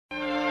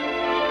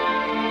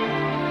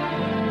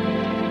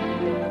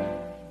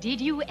Did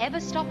you ever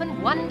stop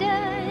and wonder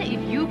if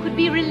you could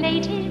be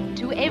related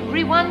to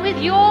everyone with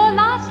your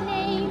last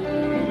name?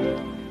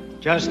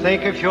 Just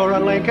think if you're a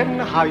Lincoln,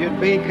 how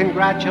you'd be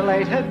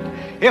congratulated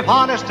if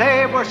Honest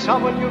Abe were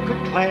someone you could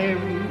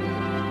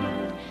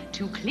claim.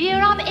 To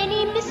clear up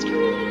any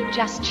mystery,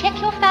 just check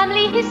your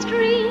family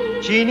history.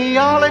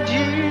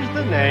 Genealogy's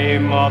the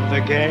name of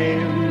the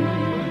game.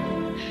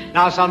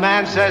 Now some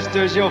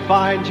ancestors you'll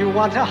find you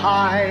want to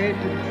hide,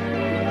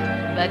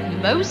 but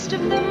most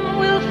of them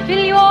will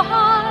fill your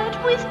heart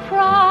with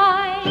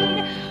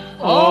pride.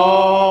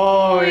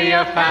 Oh,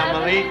 your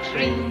family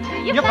tree,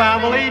 your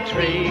family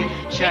tree.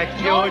 Check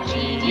your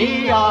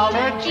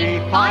genealogy,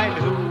 find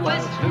who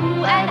was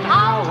who and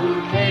how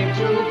who came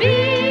to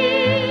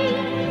be.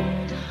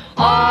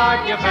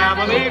 On your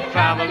family,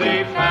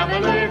 family,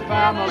 family,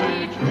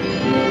 family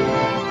tree.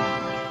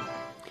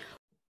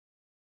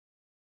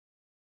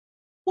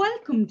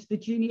 Welcome to the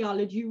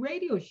Genealogy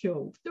Radio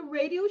Show, the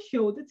radio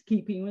show that's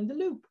keeping you in the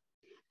loop.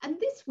 And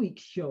this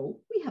week's show,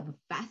 we have a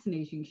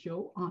fascinating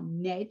show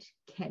on Ned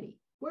Kelly.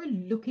 We're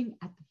looking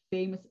at the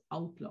famous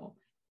outlaw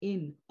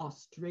in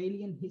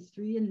Australian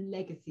history and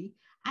legacy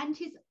and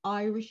his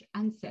Irish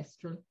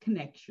ancestral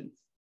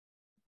connections,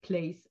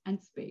 place and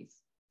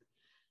space.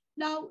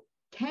 Now,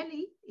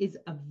 Kelly is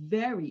a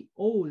very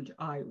old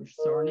Irish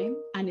surname,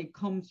 and it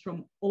comes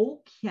from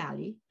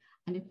O'Kelly,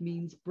 and it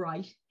means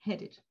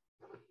bright-headed.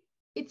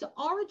 Its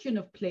origin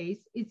of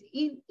place is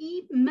in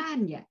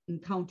Mania in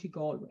County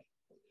Galway.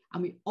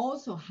 And we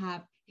also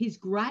have his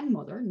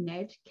grandmother,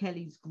 Ned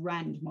Kelly's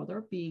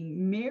grandmother,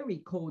 being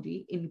Mary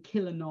Cody in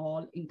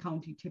Killenaule in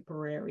County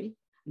Tipperary,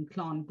 and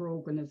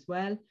Clongbrogan as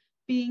well,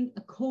 being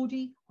a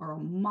Cody or a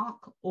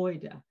mock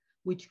Oida,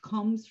 which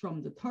comes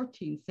from the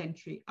 13th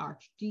century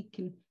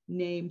archdeacon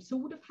name, so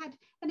would have had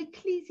an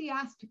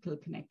ecclesiastical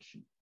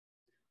connection.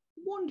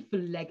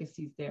 Wonderful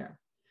legacies there.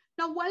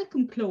 Now,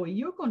 welcome, Chloe.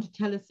 You're going to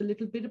tell us a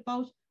little bit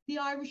about the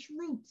Irish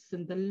roots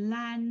and the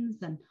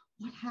lands and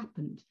what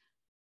happened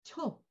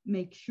to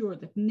make sure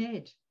that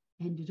Ned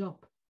ended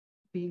up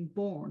being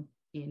born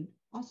in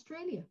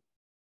Australia.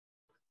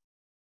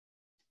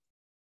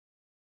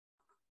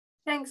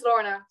 Thanks,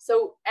 Lorna.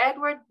 So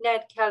Edward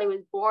Ned Kelly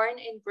was born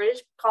in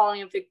British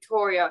colony of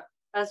Victoria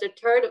as the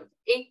third of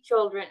 8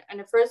 children and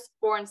the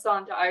firstborn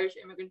son to Irish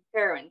immigrant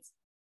parents.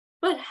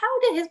 But how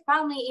did his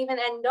family even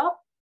end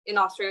up in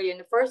Australia in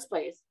the first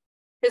place?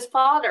 His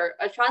father,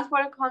 a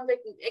transported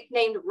convict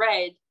nicknamed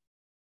Red,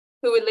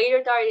 who would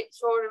later die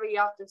shortly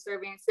after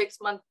serving a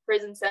 6-month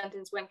prison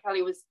sentence when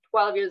Kelly was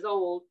 12 years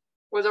old,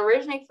 was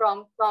originally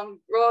from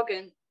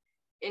Clongbrogan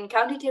in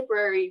County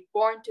Tipperary,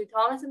 born to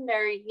Thomas and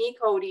Mary Nee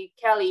Cody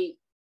Kelly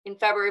in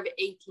February of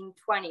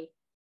 1820.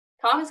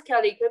 Thomas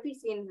Kelly could be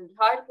seen in the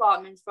title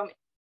allotments from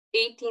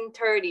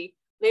 1830,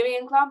 living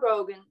in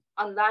Clongbrogan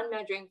on land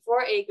measuring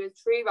 4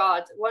 acres, 3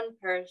 rods, 1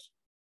 parish,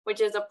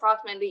 which is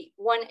approximately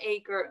 1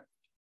 acre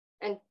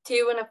and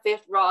 2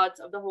 1/5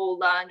 rods of the whole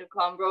land of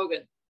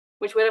Clongbrogan,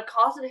 which would have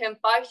costed him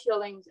 5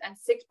 shillings and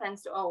 6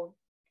 pence to own.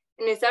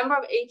 In December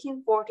of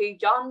 1840,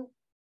 John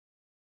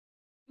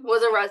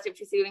was arrested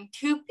for stealing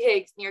 2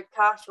 pigs near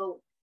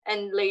Cashel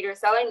and later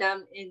selling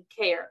them in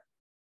Cahir.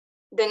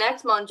 The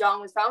next month, John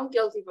was found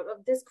guilty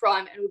of this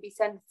crime and would be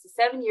sentenced to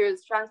 7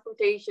 years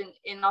transportation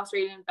in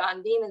Australian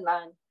Van Diemen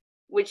land,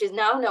 which is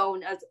now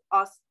known as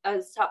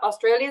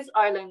Australia's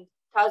island,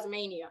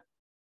 Tasmania.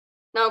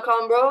 Now,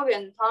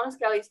 Clongbrogan, Thomas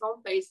Kelly's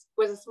home place,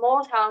 was a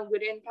small town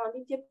within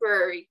County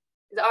Tipperary.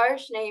 His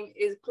Irish name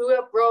is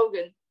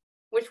Clongbrogan,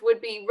 which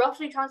would be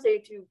roughly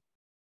translated to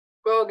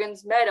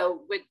Brogan's meadow,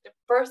 with the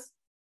first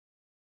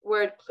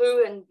word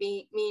Clúin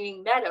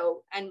meaning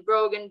meadow and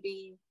Brogan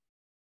being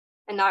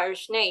an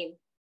Irish name.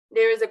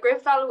 There is a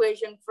great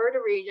valuation for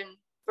the region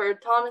for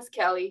Thomas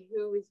Kelly,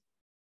 who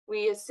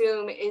we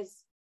assume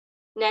is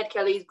Ned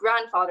Kelly's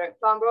grandfather.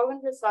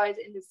 Clongbrogan resides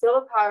in the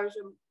civil parish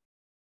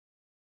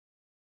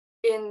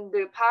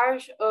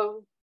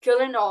of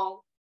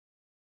Killenaule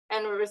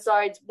and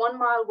resides 1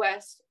 mile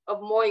west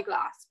of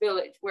Moyglass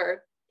village,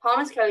 where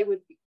Thomas Kelly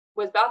was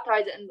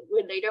baptized and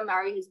would later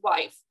marry his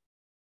wife,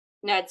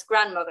 Ned's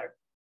grandmother.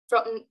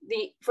 For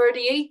the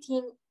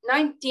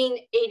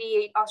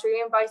 1988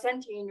 Australian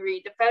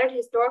bicentenary, the Federal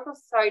Historical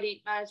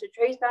Society managed to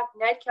trace back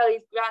Ned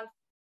Kelly's grand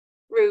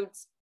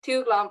roots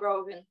to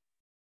Clongbrogan.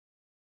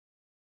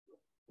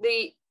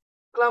 The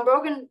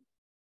Clongbrogan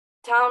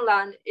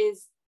townland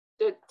is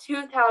the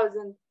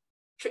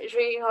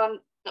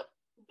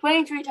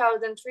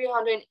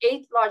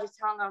 23,308th largest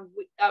townland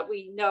that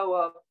we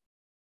know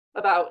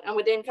about, and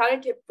within County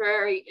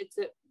Tipperary, it's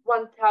a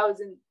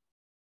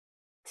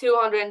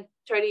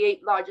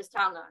 1,238 largest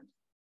townland.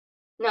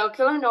 Now,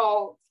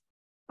 Killenaule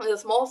is a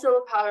small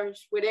civil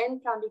parish within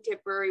County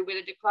Tipperary with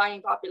a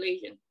declining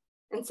population.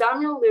 In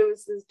Samuel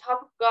Lewis's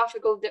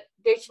Topographical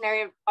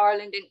Dictionary of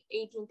Ireland in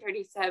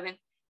 1837,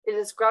 it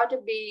is described to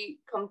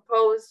be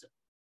composed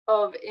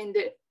of in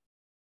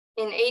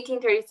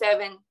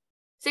 1837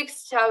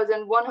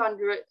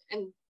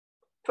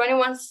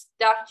 6,121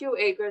 statute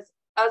acres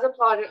as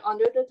applauded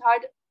under the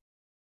Tide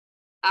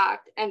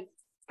Act and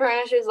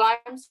furnishes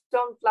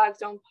limestone,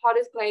 flagstone,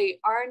 potters clay,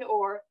 iron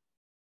ore,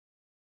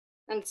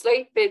 and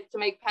slate bits to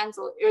make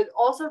pencil. It was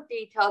also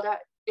detailed that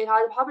it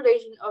had a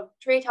population of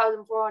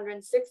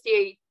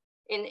 3,468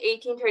 in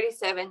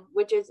 1837,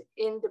 which is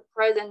in the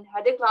present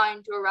had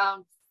declined to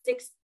around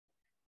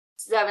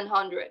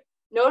 700.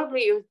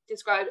 Notably, it was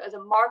described as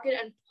a market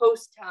and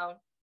post town,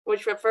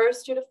 which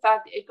refers to the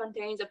fact it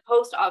contains a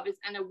post office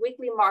and a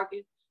weekly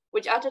market,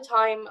 which at the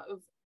time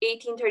of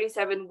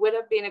 1837 would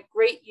have been a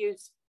great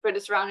use for the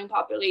surrounding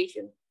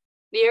population.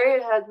 The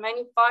area has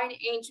many fine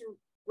ancient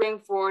ring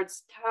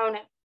forts, town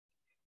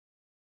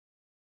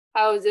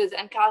houses,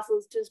 and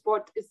castles to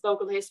support its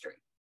local history.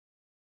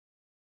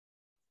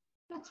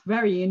 That's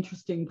very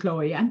interesting,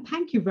 Chloe, and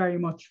thank you very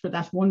much for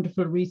that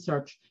wonderful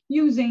research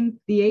using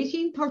the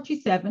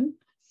 1837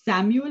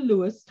 Samuel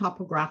Lewis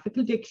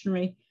Topographical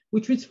Dictionary,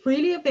 which was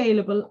freely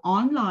available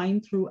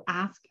online through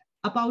Ask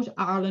About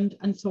Ireland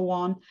and so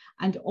on,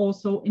 and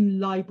also in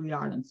Library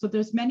Ireland. So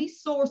there's many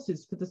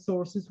sources for the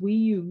sources we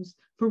use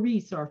for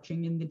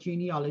researching in the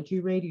Genealogy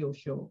Radio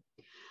Show.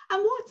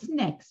 And what's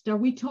next? Are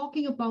we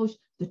talking about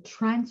the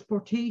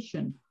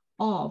transportation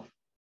of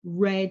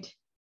Red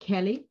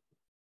Kelly?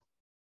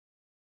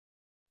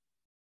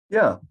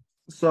 Yeah,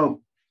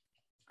 so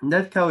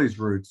Ned Kelly's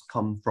roots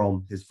come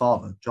from his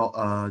father,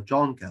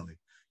 John Kelly,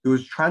 who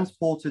was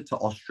transported to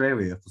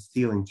Australia for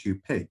stealing 2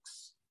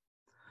 pigs.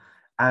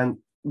 And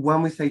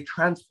when we say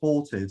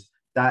transported,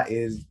 that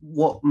is,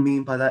 what we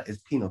mean by that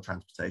is penal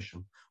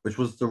transportation, which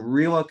was the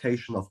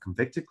relocation of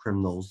convicted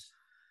criminals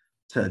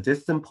to a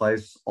distant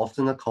place,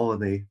 often a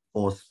colony,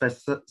 for a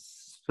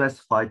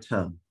specified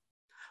term.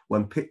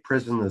 When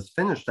prisoners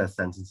finish their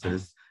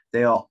sentences,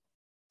 they are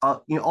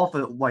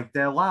often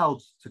they're allowed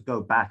to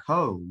go back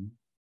home,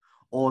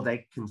 or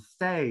they can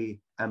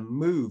stay and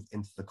move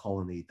into the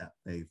colony that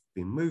they've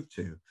been moved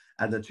to.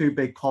 And the 2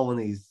 big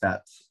colonies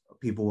that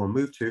people were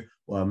moved to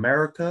were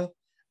America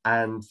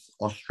and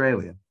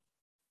Australia.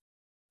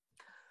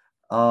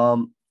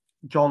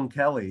 John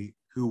Kelly,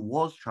 who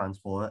was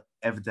transported,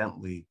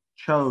 evidently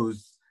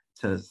chose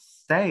to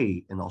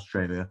stay in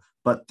Australia,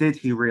 but did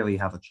he really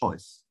have a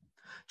choice?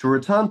 To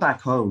return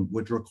back home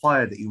would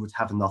require that he would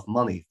have enough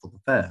money for the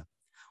fare,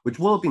 which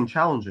would have been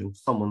challenging for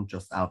someone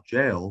just out of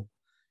jail,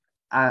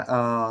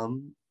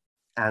 and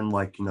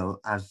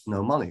has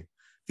no money.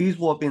 Fees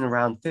would have been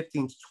around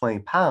 £15 to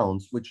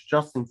 £20, which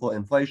adjusting for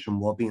inflation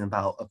would have been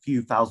about a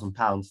few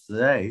 £1,000s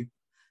today.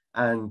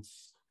 And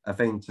a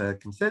thing to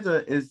consider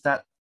is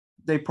that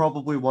they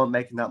probably weren't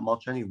making that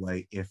much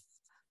anyway if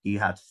he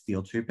had to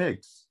steal 2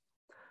 pigs.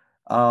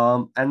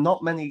 And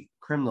not many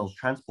criminals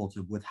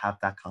transported would have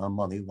that kind of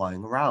money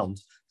lying around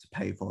to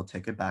pay for a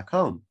ticket back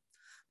home.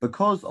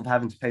 Because of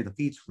having to pay the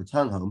fee to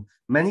return home,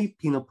 many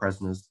penal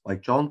prisoners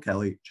like John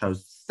Kelly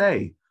chose to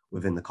stay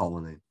within the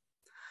colony.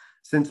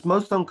 Since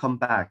most don't come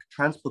back,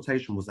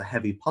 transportation was a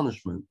heavy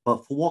punishment,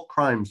 but for what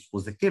crimes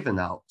was it given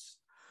out?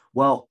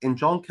 Well, in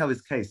John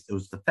Kelly's case, it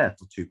was the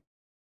theft of 2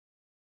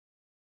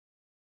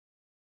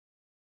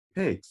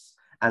 pigs,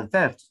 and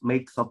theft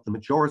makes up the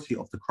majority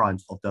of the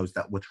crimes of those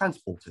that were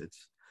transported.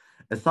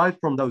 Aside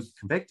from those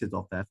convicted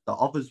of theft, the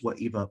others were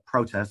either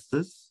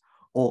protesters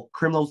or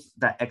criminals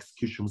that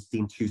execution was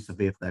deemed too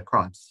severe for their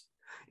crimes.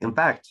 In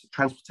fact,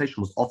 transportation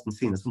was often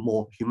seen as a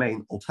more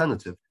humane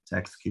alternative to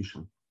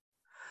execution.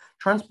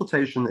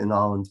 Transportation in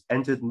Ireland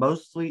ended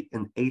mostly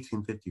in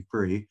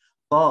 1853,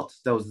 but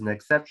there was an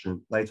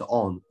exception later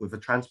on with the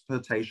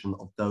transportation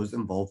of those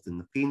involved in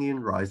the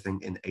Fenian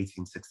Rising in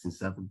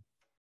 1867.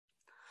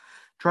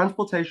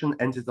 Transportation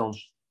ended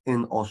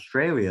in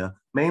Australia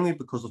mainly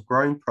because of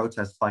growing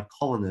protests by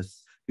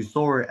colonists who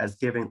saw it as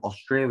giving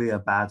Australia a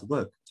bad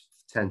look to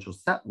potential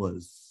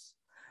settlers.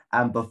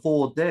 And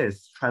before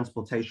this,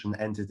 transportation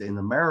ended in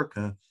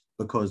America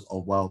because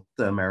of,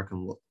 the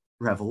American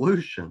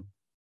Revolution,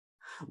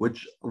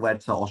 which led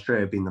to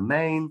Australia being the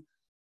main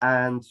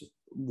and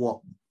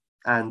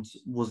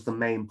was the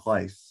main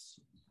place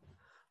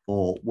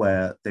for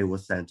where they were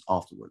sent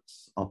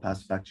afterwards. I'll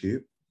pass it back to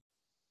you.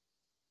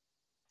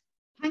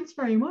 Thanks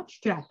very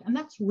much, Jack. And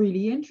that's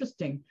really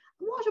interesting.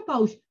 What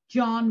about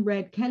John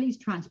Red Kelly's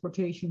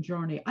transportation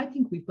journey? I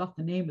think we've got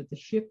the name of the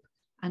ship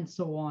and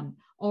so on.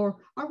 Or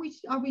are we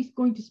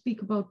going to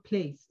speak about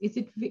place? Is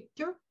it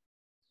Victor?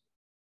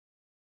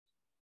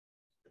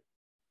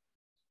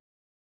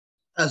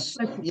 I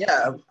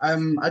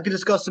could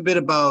discuss a bit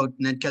about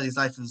Ned Kelly's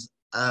life as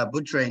a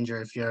bushranger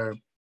if you're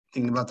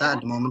thinking about that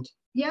at the moment.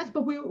 Yes,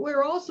 but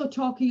we're also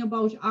talking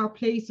about our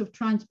place of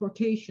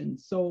transportation.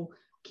 So,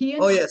 Cian?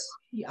 Oh, yes.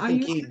 Are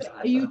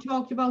you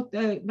talked about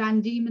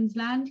Van Diemen's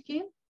Land,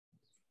 Cian?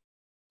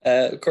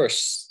 Of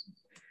course.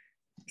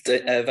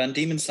 Van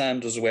Diemen's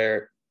Land was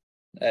where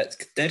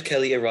Ned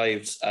Kelly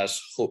arrived at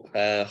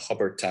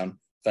Hubbard Town,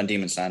 Van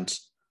Diemen's Land,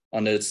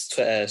 on the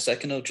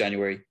 2nd of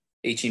January,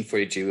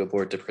 1842,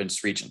 aboard the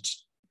Prince Regent.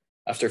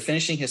 After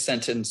finishing his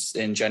sentence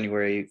in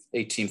January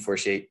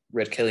 1848,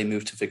 Red Kelly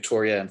moved to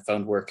Victoria and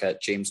found work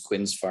at James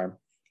Quinn's farm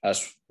at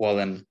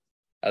Wallen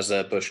as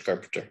a bush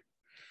carpenter.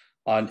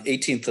 On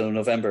 18th of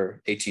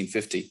November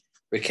 1850,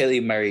 where Kelly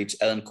married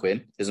Ellen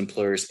Quinn, his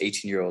employer's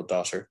 18-year-old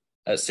daughter,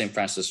 at St.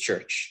 Francis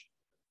Church.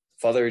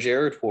 Father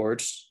Gerard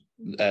Ward,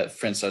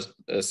 Prince at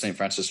St.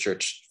 Francis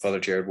Church, Father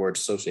Gerard Ward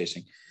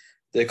associating.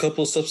 The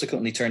couple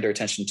subsequently turned their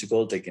attention to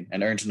gold digging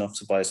and earned enough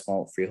to buy a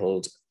small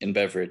freehold in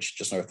Beveridge,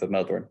 just north of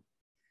Melbourne.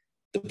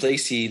 The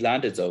place he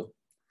landed, though,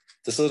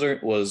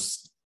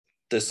 was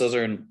the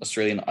southern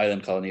Australian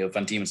island colony of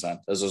Van Diemen's Land,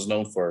 as was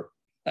known for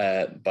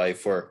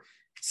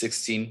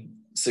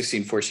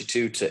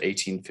 1642 to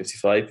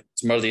 1855.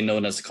 It's modernly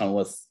known as the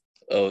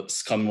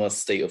Commonwealth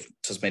State of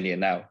Tasmania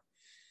now.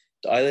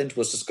 The island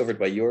was discovered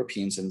by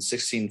Europeans in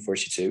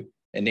 1642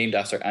 and named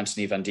after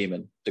Anthony Van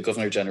Diemen, the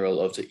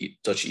Governor-General of the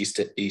Dutch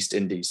East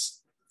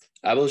Indies.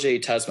 Abel J.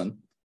 Tasman,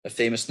 a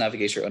famous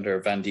navigator under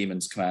Van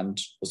Diemen's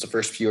command, was the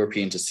first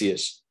European to see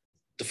it.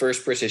 The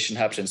first British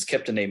inhabitants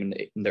kept the name in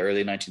the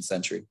early 19th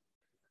century.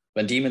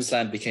 Van Diemen's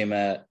Land became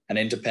an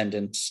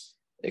independent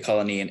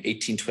colony in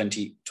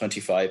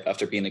 1825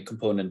 after being a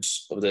component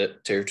of the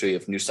territory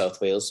of New South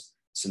Wales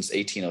since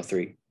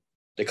 1803.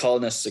 The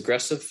colonists'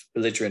 aggressive,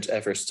 belligerent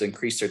efforts to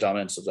increase their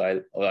dominance of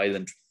the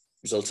island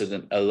resulted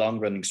in a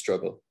long-running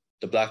struggle,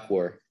 the Black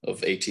War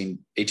of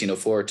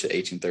 1804 to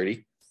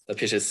 1830, that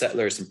pitted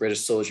settlers and British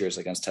soldiers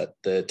against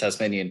the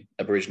Tasmanian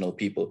Aboriginal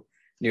people,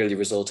 nearly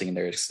resulting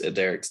in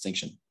their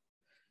extinction.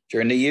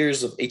 During the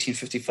years of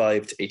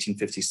 1855 to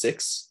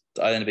 1856,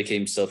 the island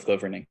became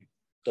self-governing.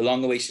 The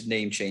long-awaited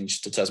name change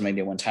to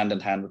Tasmania went hand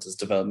in hand with its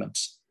development.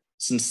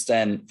 Since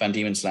then, Van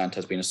Diemen's Land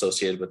has been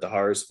associated with the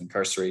horrors of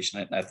incarceration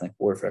and ethnic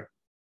warfare.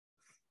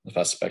 I'll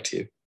pass it back to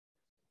you.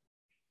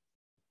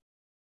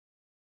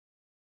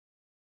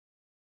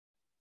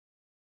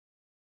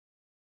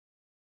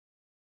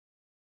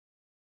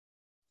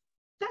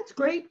 That's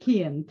great,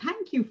 Cian.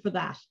 Thank you for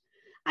that.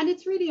 And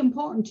it's really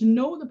important to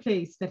know the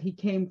place that he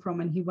came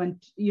from, and he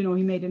went, he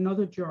made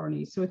another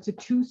journey. So it's a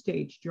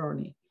two-stage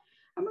journey.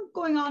 And we're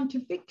going on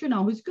to Victor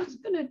now, who's going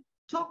to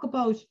talk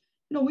about,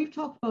 we've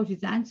talked about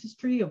his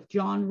ancestry of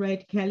John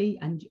Red Kelly,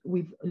 and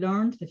we've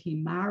learned that he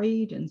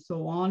married and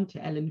so on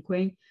to Ellen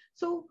Quinn.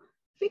 So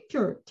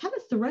Victor, tell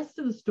us the rest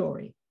of the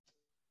story.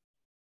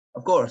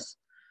 Of course.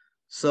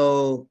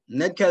 So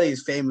Ned Kelly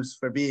is famous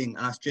for being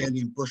an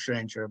Australian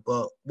bushranger,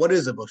 but what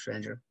is a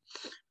bushranger?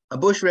 A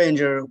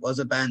bushranger was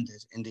a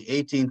bandit in the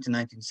 18th to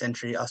 19th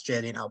century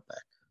Australian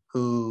outback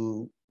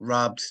who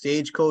robbed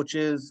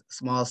stagecoaches,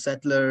 small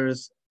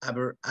settlers,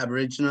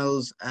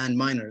 Aboriginals, and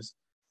miners.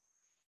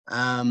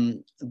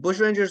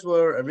 Bushrangers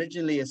were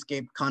originally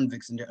escaped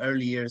convicts in the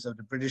early years of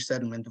the British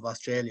settlement of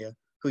Australia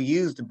who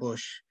used the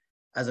bush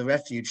as a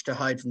refuge to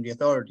hide from the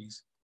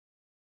authorities.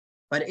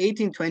 By the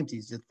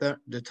 1820s,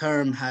 the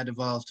term had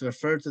evolved to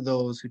refer to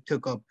those who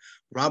took up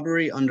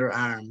robbery under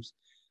arms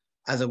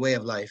as a way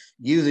of life,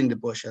 using the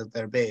bush as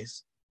their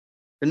base.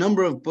 The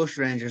number of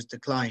bushrangers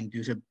declined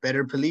due to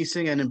better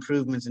policing and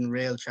improvements in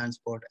rail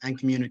transport and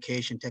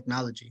communication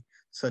technology,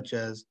 such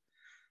as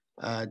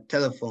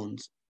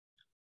telephones.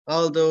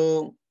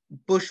 Although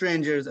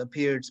bushrangers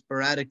appeared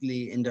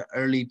sporadically in the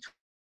early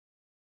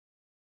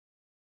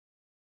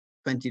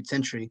 20th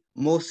century,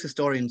 most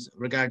historians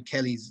regard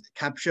Kelly's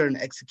capture and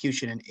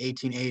execution in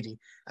 1880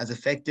 as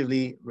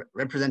effectively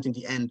representing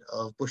the end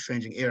of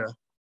bushranging era.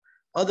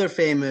 Other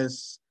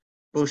famous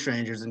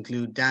bushrangers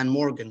include Dan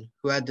Morgan,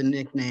 who had the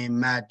nickname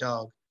Mad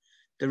Dog.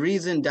 The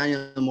reason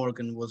Daniel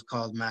Morgan was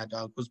called Mad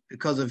Dog was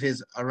because of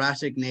his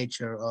erratic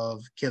nature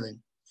of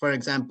killing. For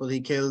example, he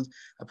killed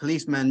a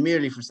policeman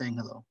merely for saying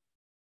hello.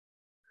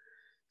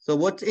 So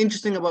what's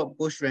interesting about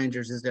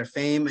bushrangers is their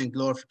fame and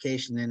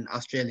glorification in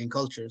Australian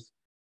cultures.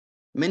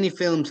 Many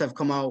films have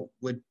come out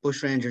with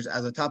bushrangers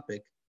as a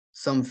topic.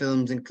 Some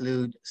films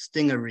include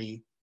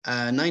Stingaree,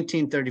 a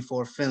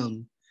 1934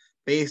 film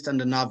based on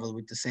the novel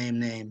with the same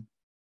name.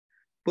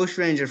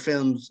 Bushranger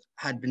films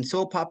had been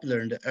so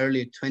popular in the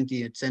early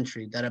 20th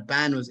century that a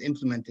ban was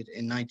implemented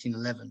in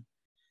 1911.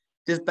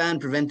 This ban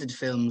prevented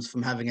films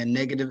from having a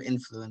negative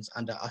influence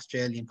on the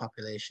Australian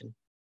population.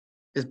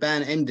 This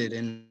ban ended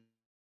in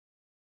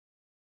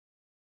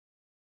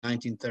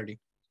 1930.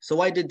 So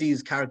why did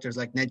these characters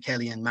like Ned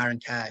Kelly and Marin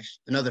Cash,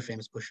 another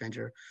famous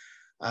bushranger,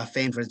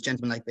 famed for his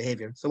gentlemanlike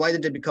behavior, so why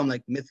did they become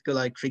like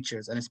mythical-like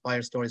creatures and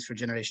inspire stories for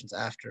generations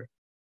after?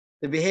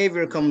 The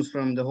behavior comes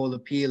from the whole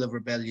appeal of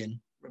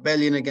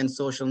rebellion against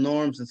social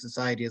norms and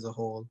society as a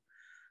whole.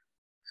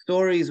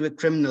 Stories with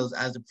criminals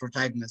as the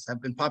protagonists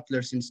have been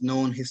popular since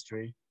known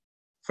history.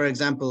 For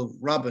example,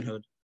 Robin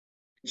Hood,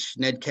 which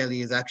Ned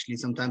Kelly is actually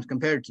sometimes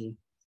compared to,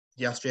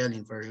 the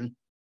Australian version.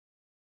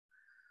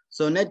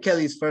 So Ned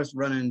Kelly's first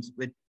run-ins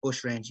with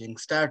bushranging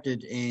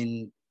started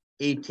in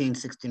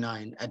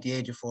 1869 at the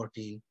age of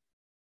 14.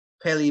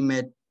 Kelly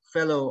met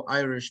fellow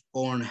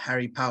Irish-born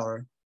Harry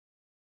Power,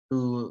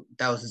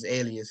 that was his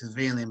alias, his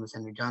real name was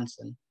Henry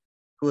Johnson,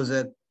 who was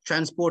a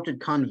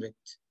transported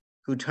convict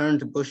who turned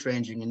to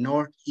bushranging in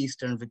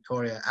northeastern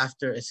Victoria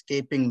after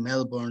escaping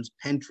Melbourne's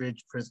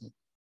Pentridge prison.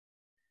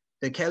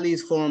 The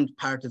Kellys formed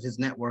part of his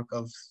network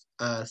of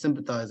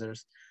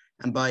sympathizers,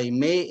 and by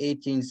May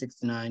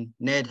 1869,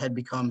 Ned had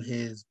become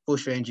his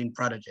bushranging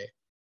protege.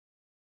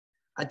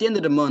 At the end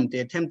of the month, they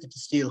attempted to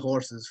steal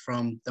horses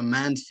from the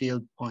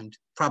Mansfield Point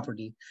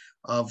property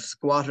of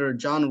squatter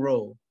John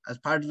Rowe as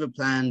part of a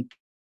plan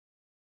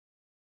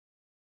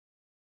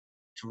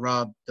to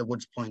rob the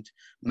Woods Point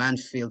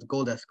Mansfield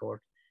gold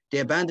escort. They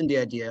abandoned the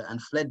idea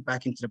and fled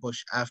back into the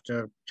bush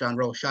after John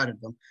Rowe shot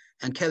at them,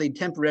 and Kelly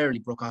temporarily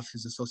broke off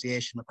his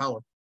association with power.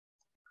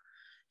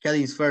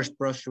 Kelly's first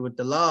brush with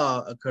the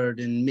law occurred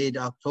in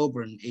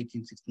mid-October in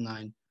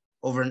 1869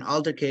 over an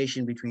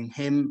altercation between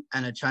him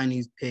and a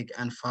Chinese pig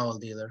and fowl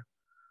dealer.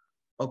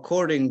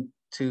 According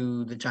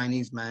to the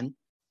Chinese man,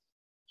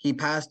 he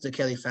passed the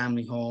Kelly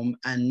family home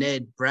and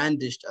Ned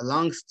brandished a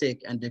long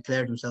stick and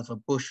declared himself a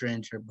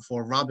bushranger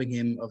before robbing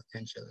him of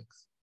 10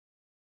 shillings.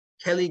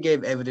 Kelly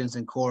gave evidence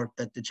in court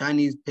that the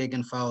Chinese pig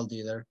and fowl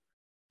dealer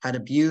had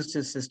abused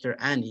his sister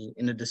Annie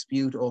in a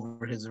dispute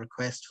over his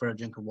request for a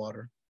drink of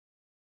water.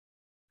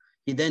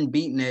 He then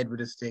beat Ned with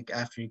a stick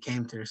after he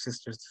came to her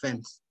sister's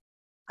defense.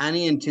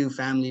 Annie and two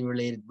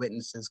family-related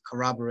witnesses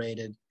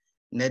corroborated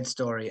Ned's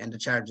story and the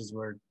charges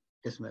were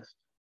dismissed.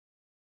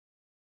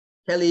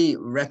 Kelly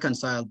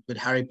reconciled with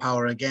Harry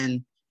Power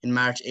again in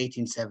March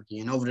 1870,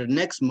 and over the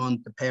next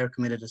month, the pair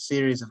committed a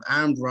series of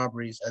armed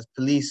robberies as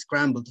police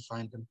scrambled to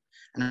find them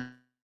and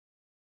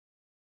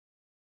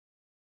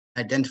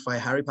identify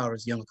Harry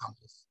Power's young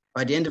accomplice.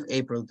 By the end of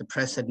April, the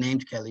press had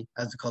named Kelly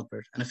as the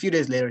culprit, and a few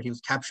days later, he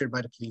was captured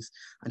by the police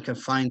and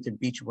confined to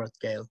Beechworth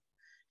Gaol.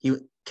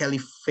 Kelly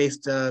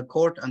faced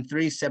court on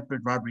 3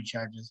 separate robbery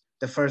charges,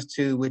 the first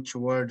 2 which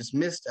were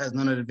dismissed as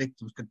none of the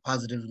victims could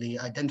positively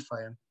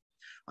identify him.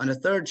 On the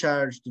third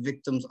charge, the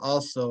victims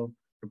also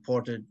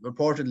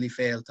reportedly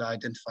failed to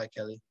identify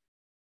Kelly,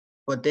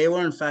 but they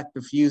were in fact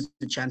refused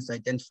the chance to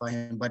identify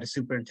him by the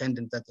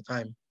superintendent at the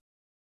time.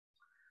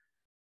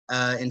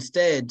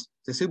 Instead,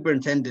 the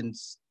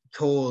superintendents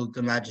told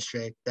the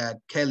magistrate that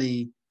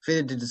Kelly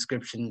fitted the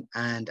description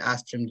and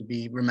asked him to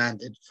be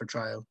remanded for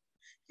trial.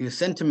 He was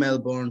sent to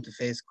Melbourne to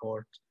face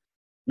court.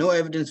 No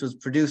evidence was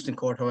produced in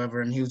court,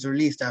 however, and he was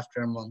released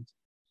after a month.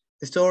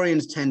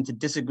 Historians tend to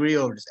disagree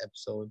over this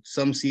episode.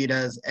 Some see it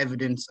as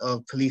evidence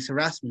of police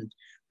harassment,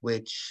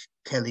 which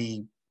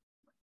Kelly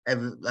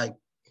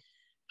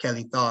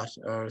thought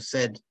or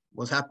said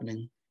was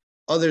happening.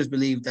 Others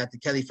believe that the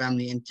Kelly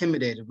family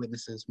intimidated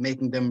witnesses,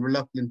 making them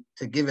reluctant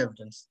to give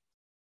evidence.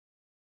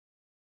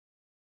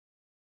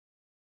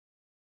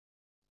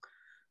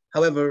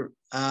 However,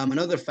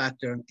 another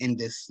factor in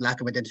this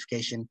lack of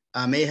identification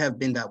may have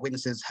been that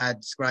witnesses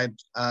had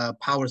described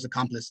Power's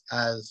accomplice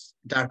as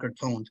darker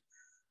toned.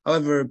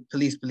 However,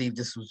 police believe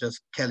this was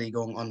just Kelly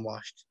going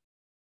unwashed.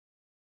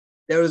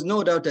 There is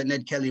no doubt that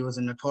Ned Kelly was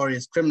a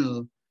notorious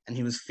criminal and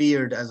he was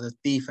feared as a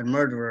thief and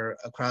murderer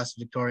across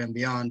Victoria and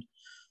beyond.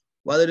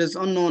 While it is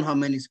unknown how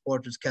many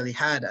supporters Kelly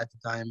had at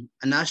the time,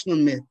 a national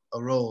myth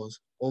arose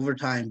over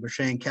time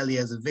portraying Kelly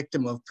as a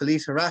victim of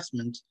police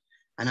harassment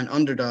and an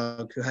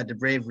underdog who had the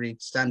bravery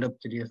to stand up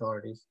to the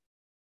authorities.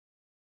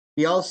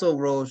 He also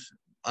wrote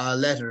a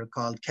letter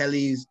called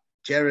Kelly's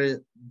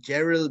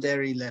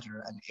Geraldary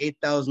Letter, an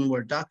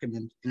 8,000-word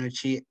document in which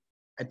he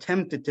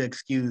attempted to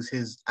excuse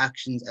his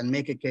actions and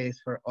make a case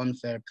for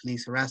unfair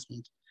police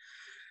harassment.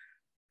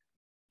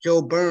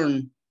 Joe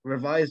Byrne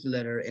revised the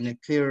letter in a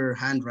clearer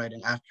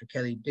handwriting after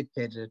Kelly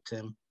dictated it to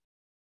him.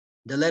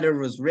 The letter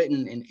was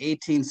written in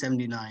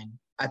 1879,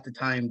 at the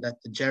time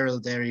that the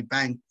Geraldary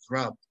Bank was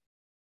robbed.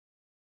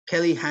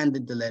 Kelly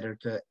handed the letter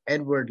to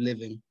Edward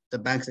Living, the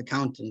bank's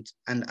accountant,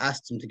 and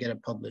asked him to get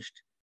it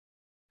published.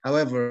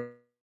 However,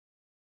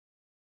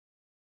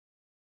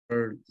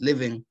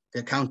 Living,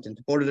 the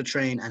accountant, boarded a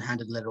train and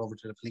handed the letter over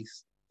to the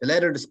police. The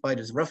letter, despite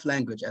its rough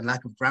language and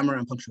lack of grammar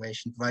and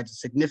punctuation, provides a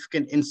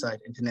significant insight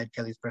into Ned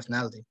Kelly's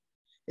personality.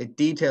 It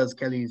details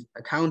Kelly's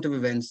account of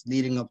events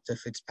leading up to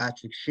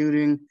Fitzpatrick's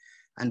shooting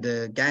and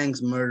the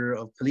gang's murder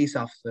of police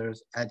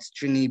officers at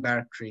Stringy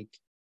Bark Creek.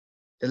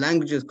 The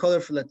language is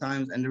colorful at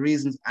times and the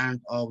reasons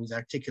aren't always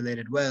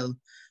articulated well,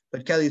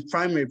 but Kelly's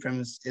primary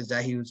premise is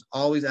that he was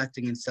always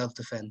acting in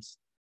self-defense.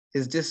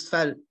 His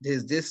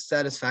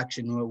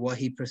dissatisfaction with what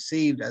he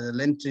perceived as a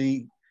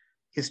lengthy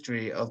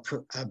history of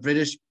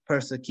British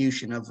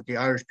persecution of the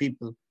Irish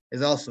people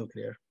is also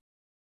clear.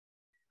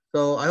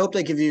 So I hope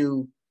that gives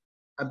you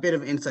a bit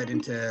of insight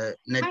into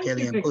Ned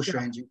Kelly and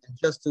bushranging and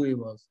just who he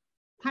was.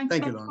 Thank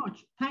you very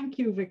much. Thank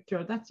you,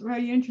 Victor. That's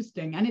very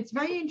interesting. And it's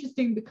very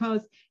interesting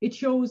because it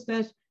shows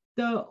that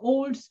the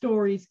old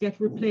stories get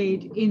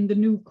replayed in the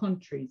new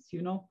countries,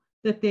 you know,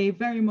 that they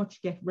very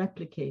much get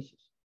replicated.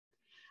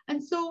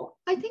 And so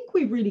I think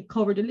we've really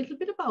covered a little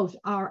bit about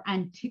our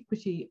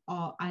antiquity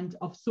and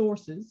of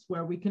sources,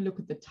 where we can look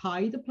at the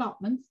tithe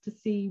allotments to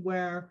see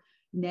where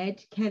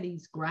Ned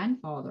Kelly's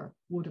grandfather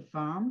would have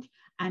farmed,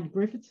 and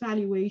Griffith's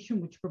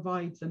valuation, which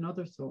provides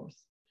another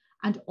source,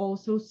 and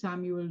also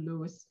Samuel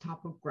Lewis'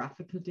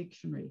 topographical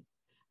dictionary.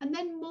 And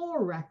then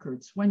more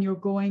records when you're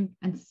going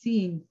and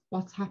seeing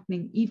what's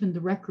happening, even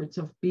the records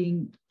of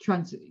being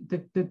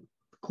the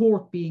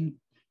court being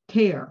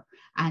Care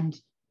and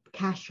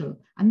Cashel,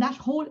 and that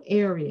whole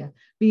area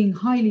being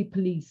highly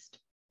policed,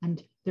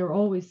 and there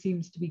always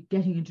seems to be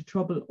getting into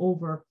trouble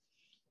over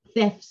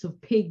thefts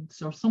of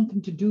pigs or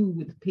something to do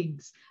with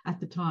pigs at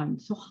the time.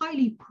 So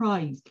highly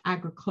prized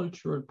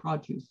agricultural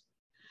produce.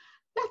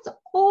 That's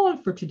all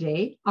for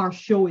today. Our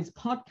show is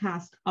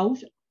podcast out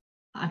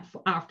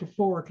after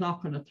 4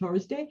 o'clock on a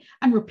Thursday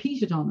and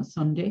repeated on a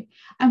Sunday.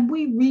 And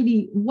we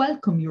really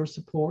welcome your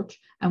support,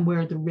 and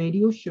we're the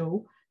radio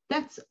show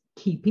that's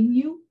keeping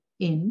you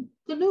in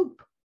the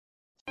loop.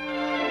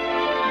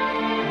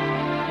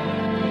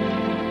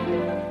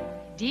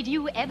 Did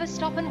you ever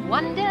stop and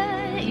wonder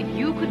if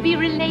you could be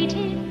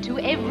related to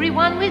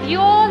everyone with your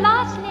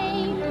last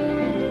name?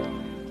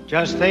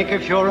 Just think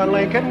if you're a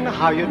Lincoln,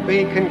 how you'd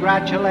be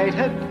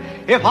congratulated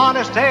if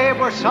Honest Abe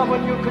were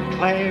someone you could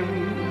claim.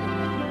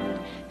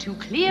 To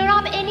clear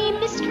up any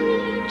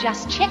mystery,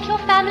 just check your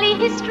family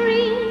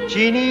history.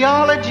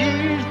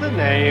 Genealogy's the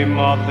name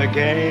of the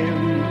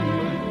game.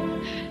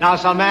 Now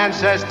some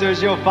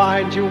ancestors you'll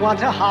find you want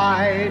to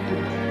hide,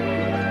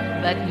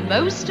 but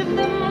most of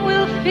them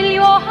will fill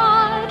your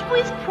heart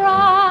with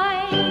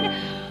pride.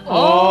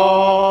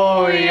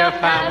 Oh, your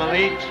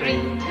family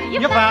tree,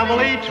 your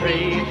family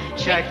tree.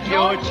 Check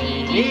your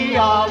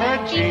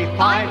genealogy,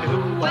 find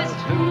who was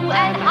who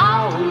and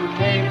how who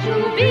came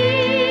to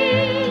be.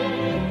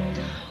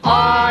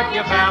 On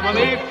your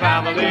family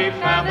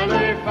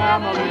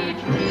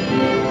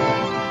tree.